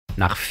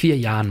nach 4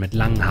 Jahren mit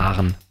langen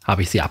Haaren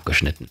habe ich sie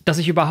abgeschnitten. Dass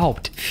ich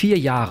überhaupt 4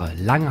 Jahre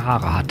lange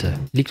Haare hatte,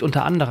 liegt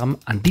unter anderem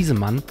an diesem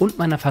Mann und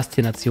meiner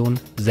Faszination,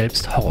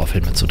 selbst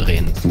Horrorfilme zu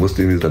drehen. Du musst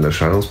irgendwie dein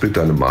Erscheinungsbild,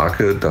 deine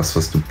Marke, das,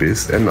 was du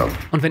bist, ändern.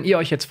 Und wenn ihr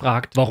euch jetzt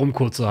fragt, warum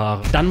kurze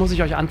Haare, dann muss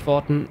ich euch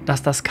antworten,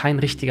 dass das kein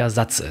richtiger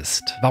Satz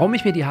ist. Warum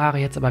ich mir die Haare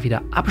jetzt aber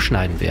wieder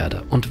abschneiden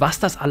werde und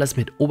was das alles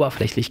mit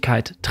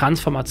Oberflächlichkeit,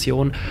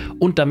 Transformation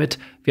und damit,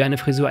 wie eine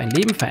Frisur ein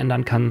Leben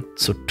verändern kann,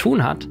 zu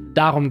tun hat,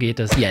 darum geht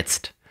es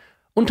jetzt.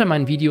 Unter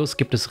meinen Videos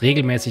gibt es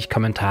regelmäßig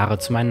Kommentare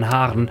zu meinen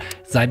Haaren,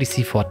 seit ich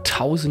sie vor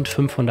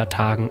 1500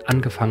 Tagen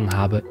angefangen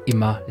habe,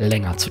 immer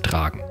länger zu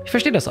tragen. Ich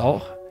verstehe das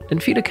auch,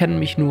 denn viele kennen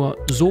mich nur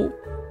so,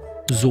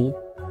 so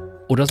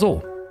oder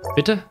so.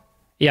 Bitte?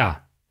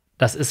 Ja,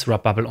 das ist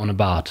Rob Bubble ohne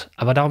Bart,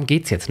 aber darum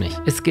geht's jetzt nicht.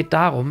 Es geht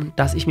darum,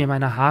 dass ich mir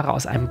meine Haare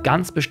aus einem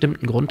ganz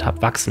bestimmten Grund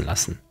habe wachsen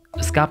lassen.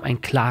 Es gab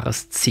ein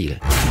klares Ziel.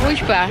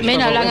 Furchtbar,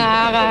 Männer lange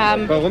Haare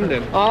haben. Warum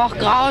denn? Och,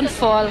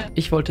 grauenvoll.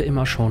 Ich wollte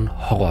immer schon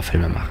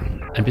Horrorfilme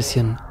machen. Ein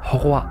bisschen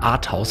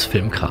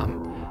Horror-Arthouse-Filmkram.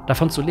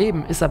 Davon zu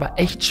leben ist aber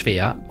echt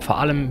schwer, vor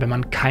allem wenn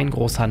man kein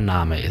großer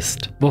Name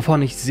ist.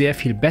 Wovon ich sehr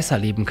viel besser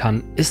leben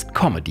kann, ist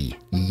Comedy.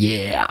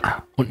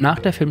 Yeah! Und nach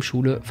der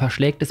Filmschule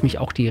verschlägt es mich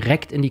auch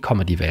direkt in die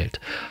Comedy-Welt.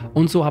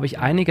 Und so habe ich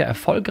einige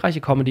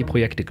erfolgreiche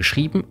Comedy-Projekte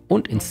geschrieben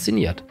und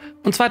inszeniert.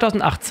 Und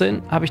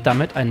 2018 habe ich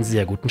damit einen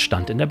sehr guten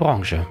Stand in der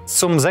Branche.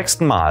 Zum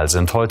 6. Mal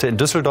sind heute in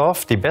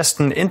Düsseldorf die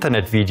besten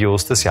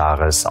Internetvideos des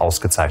Jahres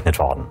ausgezeichnet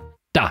worden.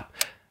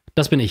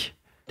 Das bin ich.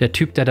 Der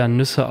Typ, der da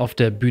Nüsse auf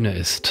der Bühne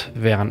isst,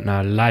 während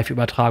einer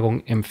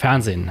Live-Übertragung im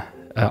Fernsehen.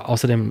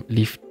 Außerdem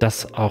lief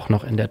das auch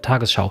noch in der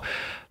Tagesschau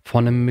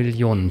vor einem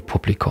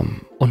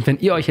Millionenpublikum. Und wenn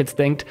ihr euch jetzt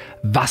denkt,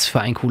 was für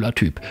ein cooler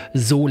Typ,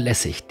 so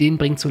lässig, den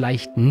bringt so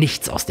leicht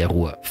nichts aus der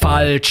Ruhe.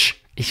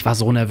 Falsch! Ich war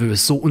so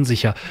nervös, so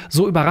unsicher,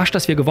 so überrascht,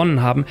 dass wir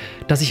gewonnen haben,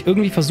 dass ich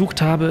irgendwie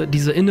versucht habe,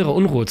 diese innere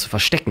Unruhe zu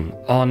verstecken.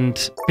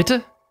 Und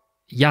bitte?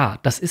 Ja,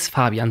 das ist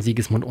Fabian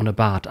Siegesmund ohne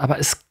Bart, aber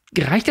es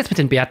reicht jetzt mit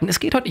den Bärten.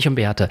 Es geht heute nicht um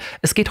Bärte.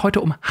 Es geht heute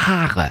um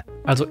Haare.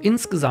 Also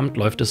insgesamt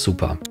läuft es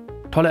super.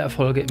 Tolle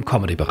Erfolge im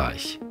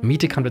Comedy-Bereich.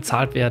 Miete kann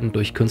bezahlt werden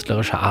durch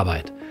künstlerische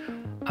Arbeit.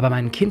 Aber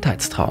meinen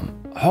Kindheitstraum,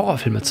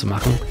 Horrorfilme zu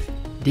machen,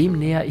 dem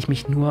näher ich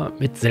mich nur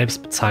mit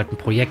selbstbezahlten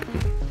Projekten.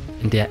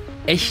 In der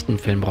echten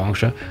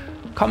Filmbranche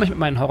komme ich mit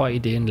meinen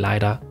Horrorideen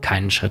leider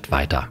keinen Schritt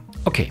weiter.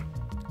 Okay,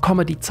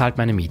 Comedy zahlt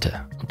meine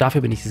Miete. Und dafür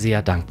bin ich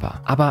sehr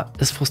dankbar. Aber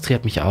es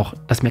frustriert mich auch,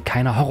 dass mir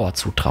keiner Horror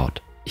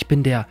zutraut. Ich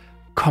bin der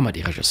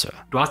Comedy-Regisseur.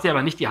 Du hast dir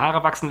aber nicht die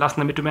Haare wachsen lassen,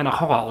 damit du mehr nach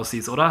Horror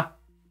aussiehst, oder?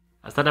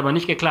 Das hat aber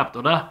nicht geklappt,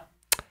 oder?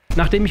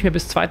 Nachdem ich mir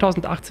bis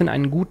 2018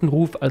 einen guten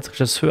Ruf als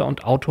Regisseur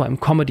und Autor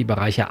im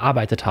Comedy-Bereich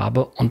erarbeitet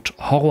habe und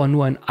Horror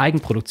nur in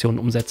Eigenproduktionen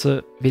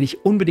umsetze, will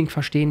ich unbedingt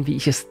verstehen, wie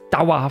ich es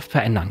dauerhaft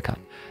verändern kann.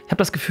 Ich habe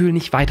das Gefühl,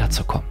 nicht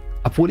weiterzukommen.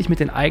 Obwohl ich mit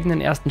den eigenen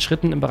ersten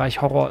Schritten im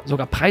Bereich Horror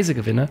sogar Preise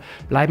gewinne,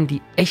 bleiben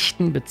die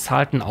echten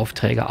bezahlten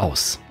Aufträge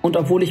aus. Und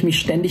obwohl ich mich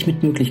ständig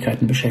mit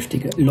Möglichkeiten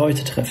beschäftige,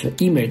 Leute treffe,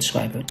 E-Mails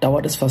schreibe,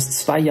 dauert es fast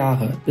 2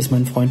 Jahre, bis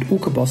mein Freund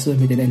Uke Bosse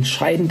mir den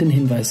entscheidenden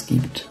Hinweis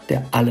gibt,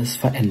 der alles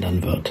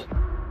verändern wird.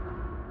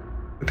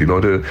 Die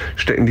Leute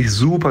stecken dich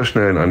super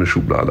schnell in eine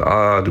Schublade.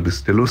 Ah, du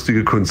bist der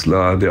lustige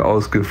Künstler, der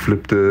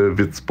ausgeflippte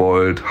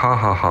Witzbold,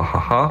 ha ha ha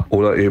ha ha.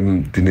 Oder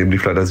eben, die nehmen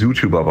dich vielleicht als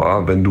YouTuber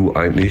wahr, wenn du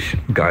eigentlich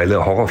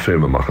geile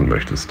Horrorfilme machen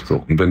möchtest.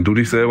 So. Und wenn du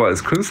dich selber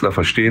als Künstler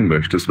verstehen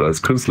möchtest oder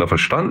als Künstler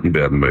verstanden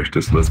werden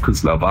möchtest oder als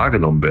Künstler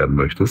wahrgenommen werden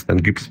möchtest,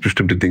 dann gibt es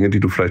bestimmte Dinge, die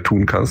du vielleicht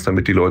tun kannst,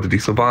 damit die Leute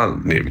dich so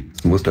wahrnehmen.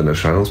 Du musst dein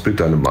Erscheinungsbild,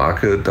 deine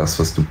Marke, das,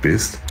 was du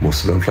bist,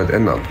 musst du dann vielleicht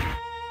ändern.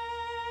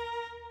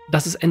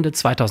 Das ist Ende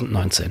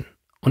 2019.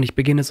 Und ich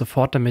beginne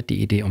sofort damit,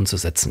 die Idee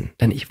umzusetzen.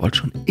 Denn ich wollte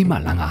schon immer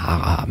lange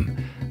Haare haben,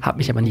 habe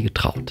mich aber nie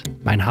getraut.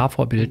 Mein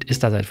Haarvorbild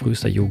ist da seit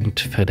frühester Jugend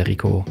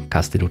Federico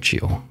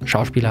Castelluccio,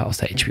 Schauspieler aus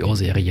der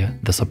HBO-Serie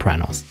The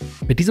Sopranos.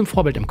 Mit diesem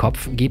Vorbild im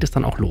Kopf geht es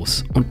dann auch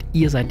los. Und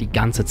ihr seid die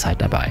ganze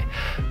Zeit dabei.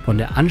 Von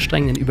der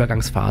anstrengenden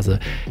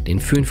Übergangsphase, den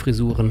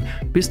Föhnfrisuren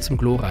bis zum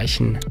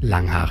glorreichen,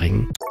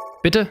 langhaarigen.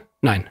 Bitte?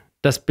 Nein,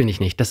 das bin ich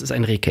nicht. Das ist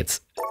ein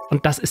Rehkitz.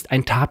 Und das ist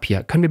ein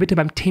Tapir. Können wir bitte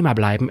beim Thema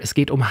bleiben? Es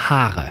geht um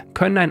Haare.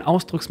 Können ein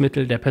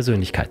Ausdrucksmittel der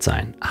Persönlichkeit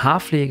sein.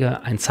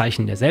 Haarpflege ein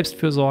Zeichen der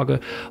Selbstfürsorge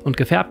und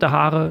gefärbte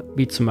Haare,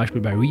 wie zum Beispiel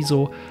bei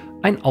Rezo,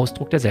 ein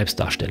Ausdruck der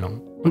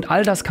Selbstdarstellung. Und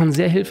all das kann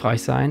sehr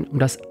hilfreich sein, um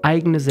das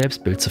eigene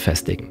Selbstbild zu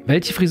festigen.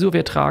 Welche Frisur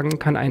wir tragen,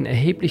 kann einen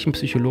erheblichen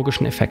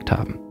psychologischen Effekt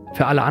haben.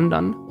 Für alle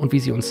anderen und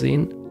wie sie uns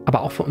sehen, aber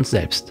auch für uns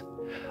selbst.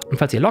 Und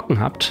falls ihr Locken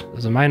habt,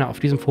 also meine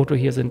auf diesem Foto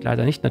hier sind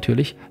leider nicht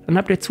natürlich, dann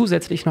habt ihr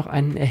zusätzlich noch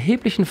einen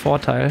erheblichen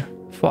Vorteil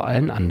vor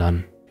allen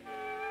anderen.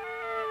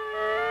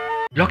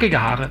 Lockige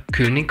Haare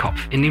kühlen den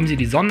Kopf, indem sie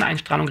die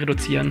Sonneneinstrahlung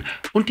reduzieren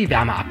und die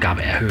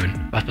Wärmeabgabe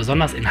erhöhen, was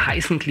besonders in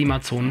heißen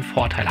Klimazonen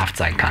vorteilhaft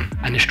sein kann.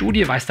 Eine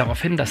Studie weist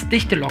darauf hin, dass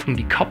dichte Locken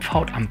die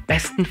Kopfhaut am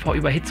besten vor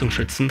Überhitzung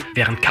schützen,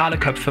 während kahle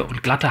Köpfe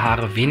und glatte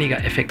Haare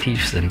weniger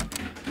effektiv sind.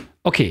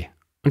 Okay,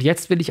 und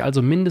jetzt will ich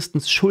also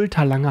mindestens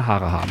schulterlange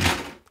Haare haben.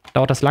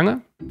 Dauert das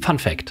lange? Fun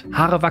Fact: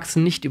 Haare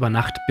wachsen nicht über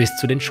Nacht bis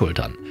zu den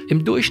Schultern.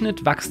 Im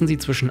Durchschnitt wachsen sie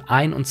zwischen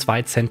 1 und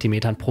 2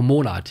 cm pro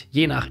Monat,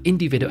 je nach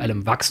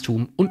individuellem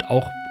Wachstum und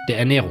auch der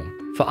Ernährung.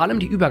 Vor allem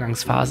die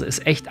Übergangsphase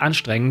ist echt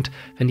anstrengend,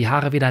 wenn die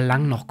Haare weder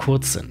lang noch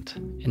kurz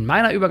sind. In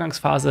meiner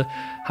Übergangsphase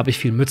habe ich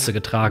viel Mütze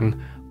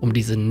getragen, um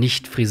diese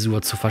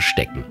Nicht-Frisur zu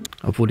verstecken.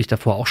 Obwohl ich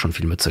davor auch schon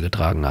viel Mütze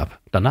getragen habe.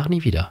 Danach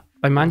nie wieder.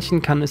 Bei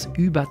manchen kann es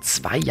über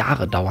 2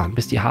 Jahre dauern,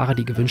 bis die Haare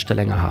die gewünschte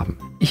Länge haben.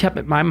 Ich habe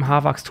mit meinem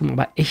Haarwachstum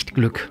aber echt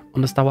Glück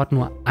und es dauert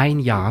nur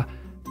 1 Jahr,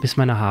 bis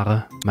meine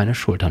Haare meine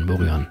Schultern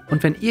berühren.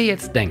 Und wenn ihr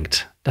jetzt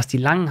denkt, dass die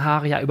langen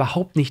Haare ja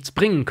überhaupt nichts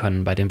bringen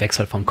können bei dem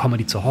Wechsel von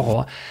Comedy zu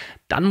Horror,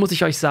 dann muss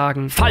ich euch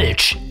sagen,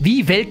 falsch!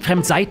 Wie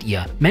weltfremd seid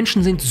ihr?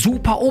 Menschen sind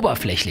super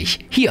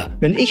oberflächlich. Hier!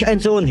 Wenn ich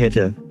einen Sohn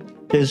hätte,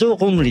 der so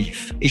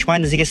rumlief, ich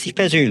meine Sie jetzt nicht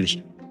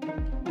persönlich,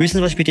 wissen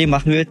Sie, was ich mit dem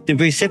machen würde? Dem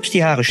würde ich selbst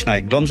die Haare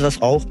schneiden. Glauben Sie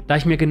das auch? Da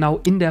ich mir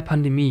genau in der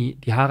Pandemie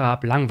die Haare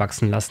habe lang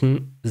wachsen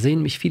lassen,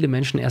 sehen mich viele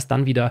Menschen erst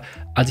dann wieder,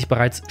 als ich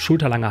bereits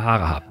schulterlange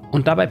Haare habe.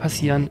 Und dabei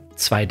passieren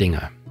 2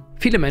 Dinge.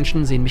 Viele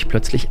Menschen sehen mich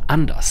plötzlich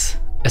anders.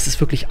 Es ist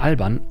wirklich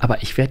albern,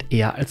 aber ich werde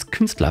eher als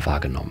Künstler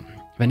wahrgenommen.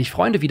 Wenn ich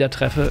Freunde wieder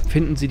treffe,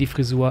 finden sie die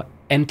Frisur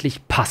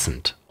endlich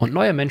passend. Und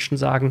neue Menschen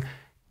sagen,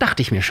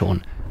 dachte ich mir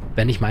schon,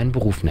 wenn ich meinen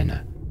Beruf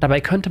nenne. Dabei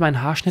könnte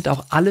mein Haarschnitt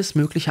auch alles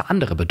mögliche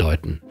andere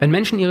bedeuten. Wenn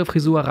Menschen ihre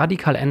Frisur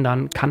radikal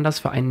ändern, kann das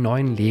für einen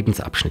neuen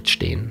Lebensabschnitt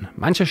stehen.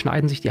 Manche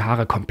schneiden sich die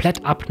Haare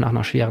komplett ab nach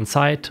einer schweren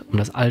Zeit, um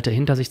das Alte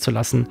hinter sich zu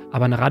lassen.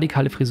 Aber eine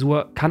radikale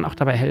Frisur kann auch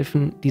dabei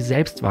helfen, die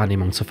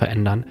Selbstwahrnehmung zu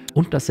verändern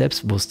und das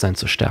Selbstbewusstsein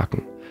zu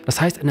stärken. Das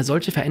heißt, eine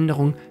solche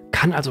Veränderung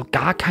kann also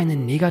gar keine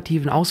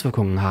negativen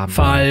Auswirkungen haben.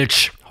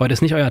 Falsch! Heute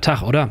ist nicht euer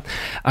Tag, oder?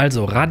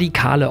 Also,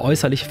 radikale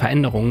äußerliche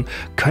Veränderungen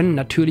können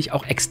natürlich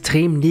auch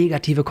extrem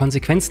negative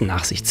Konsequenzen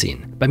nach sich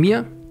ziehen. Bei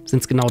mir sind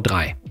es genau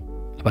 3.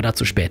 Aber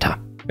dazu später.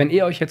 Wenn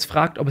ihr euch jetzt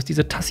fragt, ob es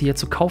diese Tasse hier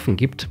zu kaufen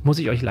gibt, muss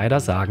ich euch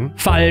leider sagen,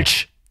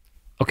 falsch!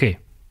 Okay,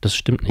 das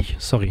stimmt nicht.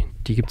 Sorry,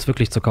 die gibt es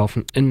wirklich zu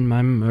kaufen in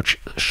meinem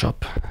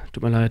Merch-Shop.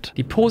 Tut mir leid.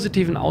 Die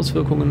positiven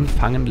Auswirkungen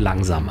fangen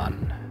langsam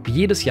an. Wie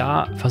jedes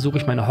Jahr versuche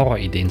ich meine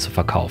Horrorideen zu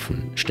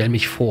verkaufen, stelle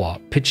mich vor,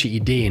 pitche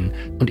Ideen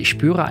und ich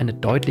spüre eine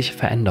deutliche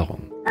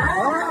Veränderung.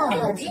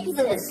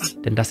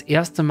 Denn das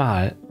erste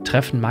Mal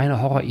treffen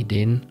meine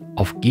Horrorideen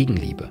auf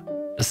Gegenliebe.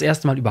 Das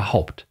erste Mal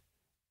überhaupt.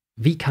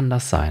 Wie kann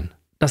das sein?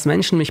 Dass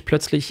Menschen mich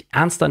plötzlich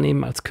ernster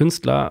nehmen als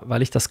Künstler,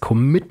 weil ich das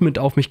Commitment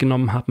auf mich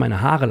genommen habe,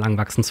 meine Haare lang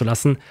wachsen zu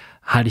lassen,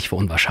 halte ich für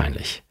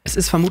unwahrscheinlich. Es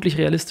ist vermutlich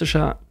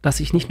realistischer, dass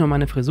sich nicht nur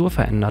meine Frisur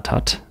verändert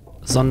hat,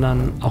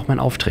 sondern auch mein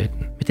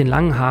Auftreten. Mit den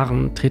langen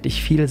Haaren trete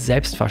ich viel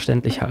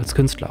selbstverständlicher als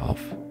Künstler auf.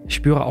 Ich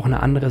spüre auch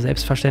eine andere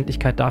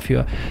Selbstverständlichkeit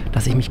dafür,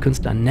 dass ich mich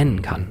Künstler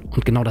nennen kann.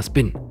 Und genau das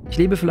bin. Ich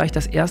lebe vielleicht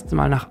das erste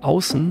Mal nach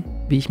außen,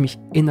 wie ich mich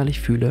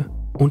innerlich fühle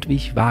und wie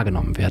ich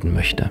wahrgenommen werden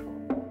möchte.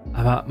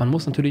 Aber man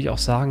muss natürlich auch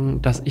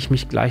sagen, dass ich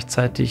mich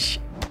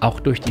gleichzeitig auch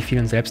durch die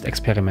vielen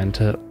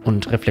Selbstexperimente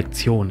und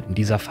Reflexion in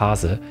dieser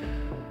Phase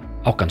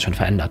auch ganz schön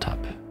verändert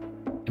habe.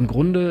 Im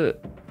Grunde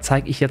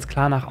zeige ich jetzt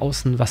klar nach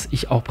außen, was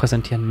ich auch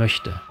präsentieren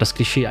möchte. Das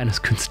Klischee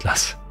eines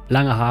Künstlers.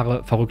 Lange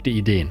Haare, verrückte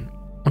Ideen.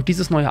 Und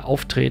dieses neue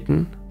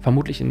Auftreten,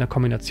 vermutlich in der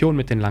Kombination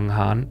mit den langen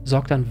Haaren,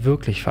 sorgt dann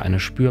wirklich für eine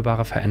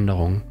spürbare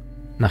Veränderung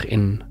nach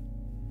innen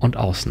und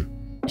außen.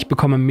 Ich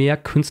bekomme mehr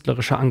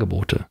künstlerische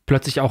Angebote.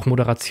 Plötzlich auch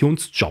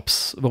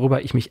Moderationsjobs,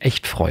 worüber ich mich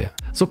echt freue.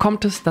 So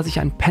kommt es, dass ich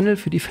ein Panel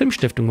für die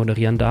Filmstiftung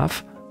moderieren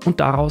darf und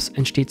daraus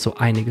entsteht so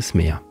einiges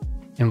mehr.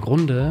 Im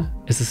Grunde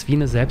ist es wie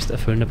eine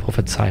selbsterfüllende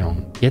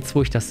Prophezeiung. Jetzt,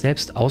 wo ich das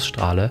selbst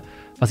ausstrahle,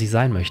 was ich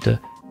sein möchte,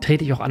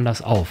 trete ich auch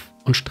anders auf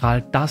und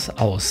strahle das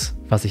aus,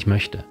 was ich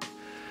möchte.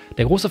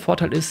 Der große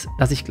Vorteil ist,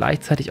 dass ich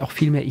gleichzeitig auch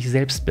viel mehr ich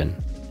selbst bin.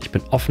 Ich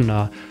bin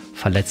offener,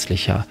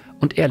 verletzlicher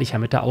und ehrlicher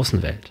mit der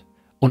Außenwelt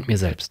und mir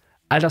selbst.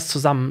 All das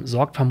zusammen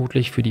sorgt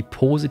vermutlich für die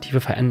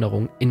positive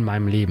Veränderung in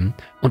meinem Leben.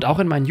 Und auch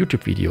in meinen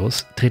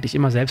YouTube-Videos trete ich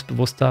immer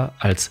selbstbewusster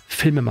als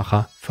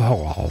Filmemacher für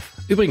Horror auf.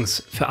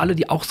 Übrigens, für alle,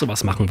 die auch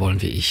sowas machen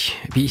wollen wie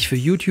ich für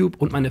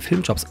YouTube und meine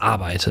Filmjobs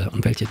arbeite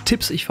und welche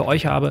Tipps ich für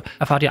euch habe,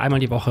 erfahrt ihr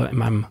einmal die Woche in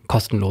meinem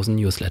kostenlosen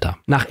Newsletter.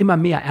 Nach immer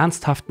mehr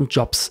ernsthaften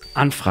Jobs,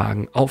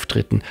 Anfragen,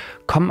 Auftritten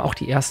kommen auch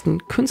die ersten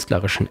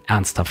künstlerischen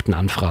ernsthaften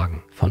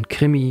Anfragen. Von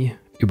Krimi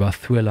über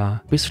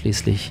Thriller bis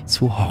schließlich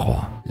zu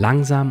Horror.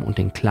 Langsam und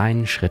in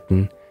kleinen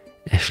Schritten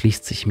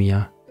erschließt sich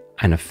mir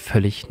eine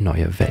völlig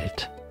neue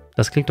Welt.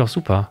 Das klingt doch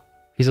super.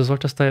 Wieso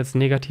sollte es da jetzt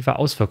negative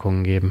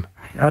Auswirkungen geben?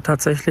 Ja,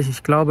 tatsächlich.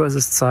 Ich glaube, es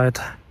ist Zeit.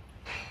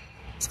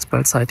 Es ist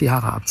bald Zeit, die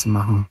Haare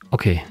abzumachen.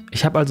 Okay,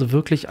 ich habe also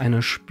wirklich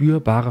eine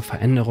spürbare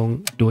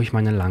Veränderung durch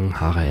meine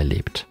langen Haare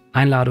erlebt.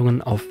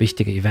 Einladungen auf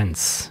wichtige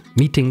Events,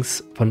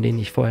 Meetings, von denen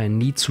ich vorher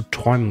nie zu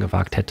träumen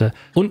gewagt hätte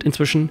und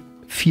inzwischen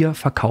 4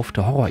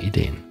 verkaufte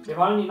Horrorideen. Wir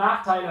wollen die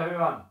Nachteile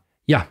hören.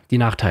 Ja, die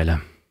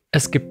Nachteile.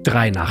 Es gibt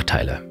 3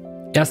 Nachteile.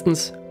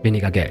 Erstens,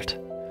 weniger Geld.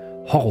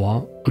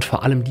 Horror und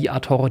vor allem die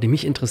Art Horror, die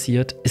mich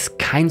interessiert, ist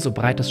kein so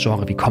breites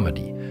Genre wie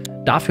Comedy.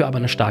 Dafür aber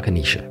eine starke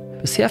Nische.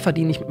 Bisher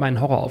verdiene ich mit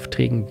meinen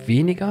Horroraufträgen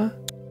weniger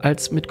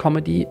als mit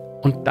Comedy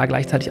und da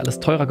gleichzeitig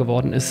alles teurer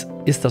geworden ist,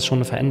 ist das schon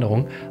eine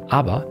Veränderung.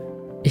 Aber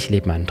ich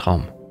lebe meinen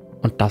Traum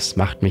und das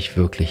macht mich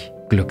wirklich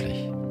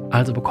glücklich.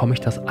 Also bekomme ich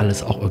das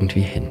alles auch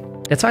irgendwie hin.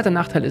 Der zweite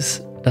Nachteil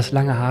ist, dass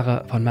lange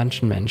Haare von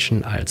manchen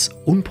Menschen als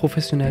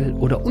unprofessionell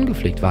oder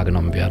ungepflegt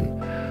wahrgenommen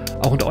werden.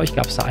 Auch unter euch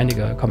gab es da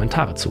einige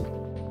Kommentare zu.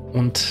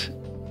 Und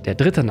der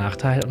dritte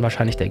Nachteil und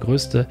wahrscheinlich der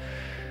größte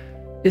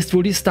ist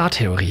wohl die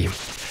Star-Theorie.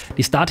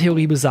 Die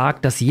Star-Theorie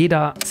besagt, dass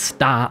jeder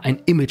Star ein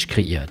Image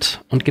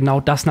kreiert und genau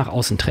das nach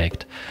außen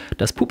trägt.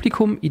 Das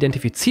Publikum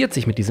identifiziert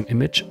sich mit diesem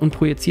Image und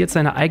projiziert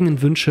seine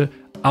eigenen Wünsche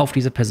auf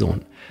diese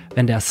Person.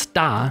 Wenn der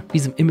Star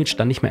diesem Image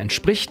dann nicht mehr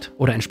entspricht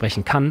oder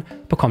entsprechen kann,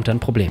 bekommt er ein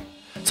Problem.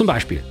 Zum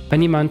Beispiel,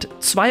 wenn jemand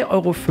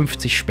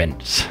 2,50 €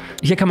 spendet.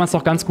 Hier kann man es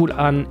doch ganz gut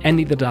an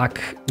Andy the Duck,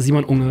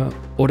 Simon Unge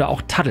oder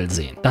auch Taddel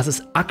sehen. Das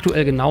ist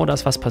aktuell genau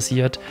das, was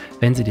passiert,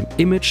 wenn sie dem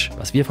Image,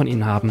 was wir von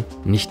ihnen haben,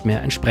 nicht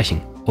mehr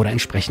entsprechen oder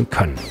entsprechen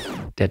können.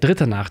 Der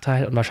dritte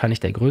Nachteil und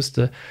wahrscheinlich der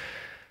größte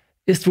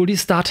ist wohl die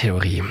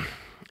Star-Theorie.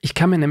 Ich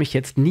kann mir nämlich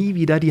jetzt nie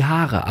wieder die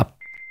Haare ab...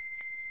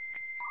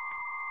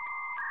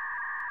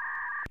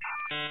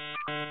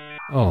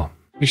 Oh.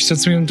 Ich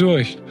setze mich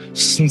durch.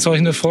 Das ist ein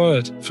Zeichen der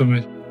Freiheit für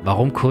mich.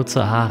 Warum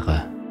kurze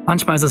Haare?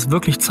 Manchmal ist es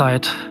wirklich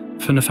Zeit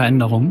für eine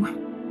Veränderung.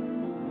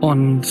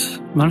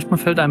 Und manchmal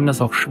fällt einem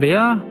das auch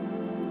schwer.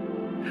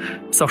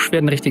 Ist auch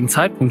schwer, den richtigen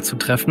Zeitpunkt zu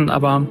treffen,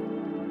 aber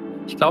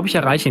ich glaube, ich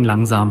erreiche ihn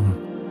langsam.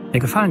 Mir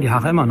gefallen die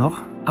Haare immer noch,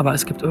 aber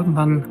es gibt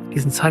irgendwann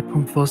diesen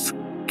Zeitpunkt, wo es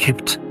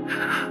kippt.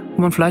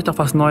 Wo man vielleicht auch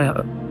was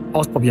Neues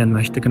ausprobieren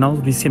möchte,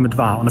 genauso wie es hiermit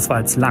war. Und es war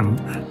jetzt lang.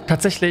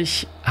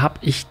 Tatsächlich habe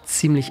ich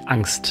ziemlich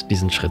Angst,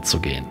 diesen Schritt zu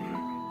gehen.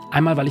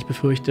 Einmal, weil ich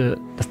befürchte,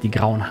 dass die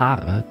grauen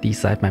Haare, die ich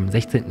seit meinem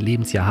 16.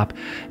 Lebensjahr habe,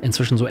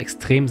 inzwischen so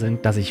extrem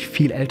sind, dass ich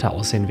viel älter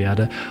aussehen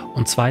werde.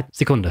 Und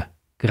Sekunde,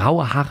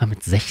 graue Haare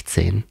mit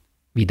 16?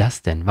 Wie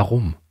das denn?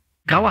 Warum?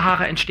 Graue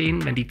Haare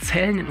entstehen, wenn die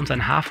Zellen in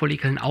unseren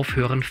Haarfollikeln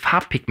aufhören,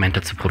 Farbpigmente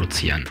zu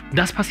produzieren.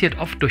 Das passiert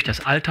oft durch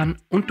das Altern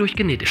und durch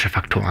genetische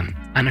Faktoren.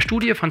 Eine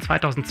Studie von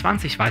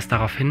 2020 weist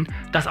darauf hin,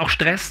 dass auch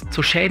Stress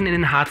zu Schäden in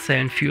den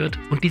Haarzellen führt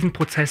und diesen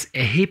Prozess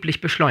erheblich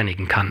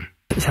beschleunigen kann.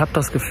 Ich habe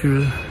das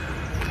Gefühl,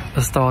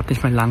 das dauert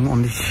nicht mehr lang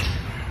und ich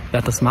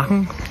werde das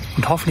machen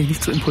und hoffentlich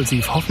nicht zu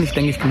impulsiv. Hoffentlich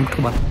denke ich genug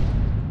drüber.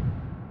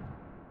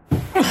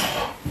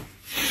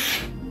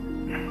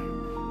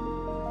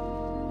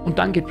 Und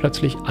dann geht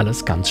plötzlich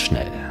alles ganz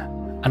schnell.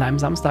 An einem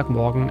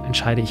Samstagmorgen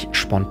entscheide ich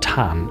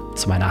spontan,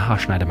 zu meiner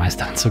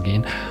Haarschneidemeisterin zu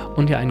gehen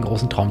und ihr einen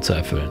großen Traum zu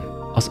erfüllen.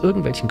 Aus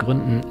irgendwelchen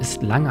Gründen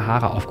ist lange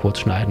Haare auf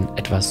Kurzschneiden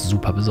etwas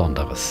super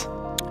Besonderes.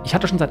 Ich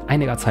hatte schon seit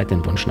einiger Zeit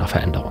den Wunsch nach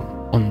Veränderung.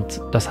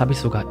 Und das habe ich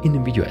sogar in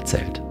einem Video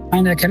erzählt.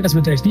 Eine Erkenntnis,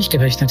 mit der ich nicht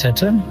gerechnet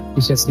hätte, die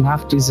ich jetzt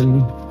nach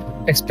diesem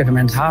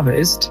Experiment habe,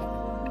 ist,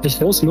 dass ich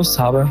große Lust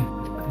habe,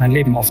 mein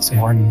Leben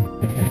aufzuräumen.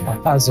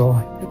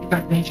 Also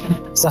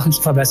Sachen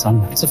zu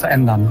verbessern, zu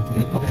verändern.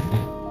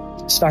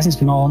 Ich weiß nicht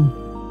genau,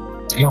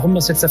 warum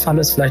das jetzt der Fall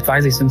ist. Vielleicht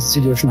weiß ich es, wenn ich das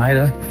Video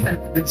schneide.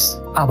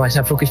 Aber ich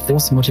habe wirklich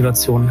große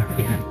Motivation,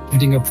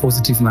 Dinge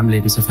positiv in meinem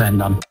Leben zu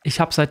verändern. Ich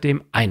habe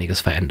seitdem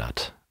einiges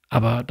verändert.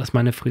 Aber dass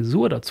meine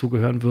Frisur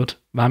dazugehören wird,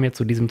 war mir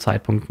zu diesem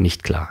Zeitpunkt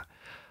nicht klar.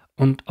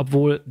 Und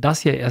obwohl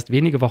das hier erst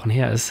wenige Wochen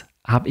her ist,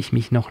 habe ich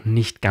mich noch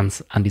nicht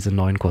ganz an diese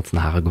neuen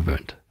kurzen Haare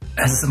gewöhnt.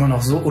 Es ist immer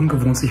noch so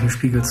ungewohnt, sich im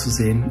Spiegel zu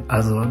sehen.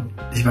 Also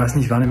ich weiß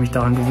nicht, wann ich mich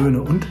daran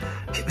gewöhne. Und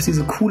ich habe jetzt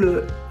diese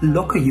coole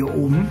Locke hier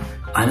oben.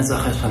 Eine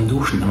Sache ist beim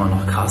Duschen immer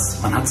noch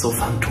krass. Man hat so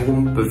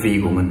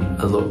Phantombewegungen,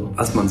 also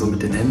was man so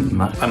mit den Händen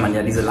macht, weil man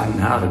ja diese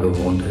langen Haare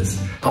gewohnt ist.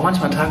 Auch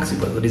manchmal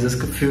tagsüber so dieses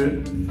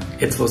Gefühl,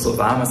 jetzt wo es so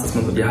warm ist, dass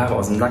man so die Haare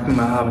aus dem Nacken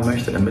mal haben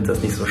möchte, damit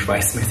das nicht so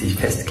schweißmäßig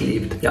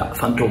festklebt. Ja,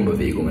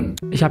 Phantombewegungen.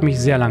 Ich habe mich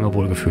sehr lange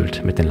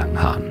wohlgefühlt mit den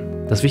langen Haaren.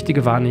 Das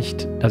Wichtige war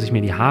nicht, dass ich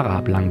mir die Haare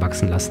habe lang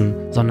wachsen lassen,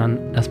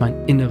 sondern dass mein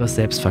inneres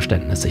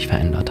Selbstverständnis sich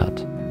verändert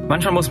hat.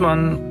 Manchmal muss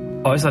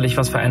man äußerlich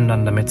was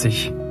verändern, damit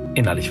sich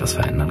innerlich was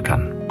verändern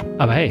kann.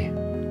 Aber hey,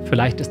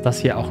 vielleicht ist das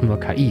hier auch nur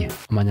KI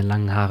und meine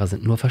langen Haare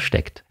sind nur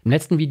versteckt. Im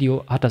letzten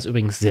Video hat das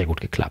übrigens sehr gut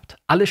geklappt.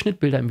 Alle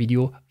Schnittbilder im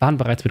Video waren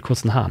bereits mit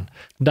kurzen Haaren.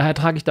 Daher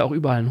trage ich da auch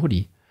überall einen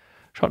Hoodie.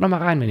 Schaut noch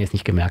mal rein, wenn ihr es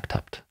nicht gemerkt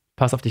habt.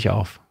 Pass auf dich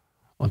auf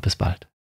und bis bald.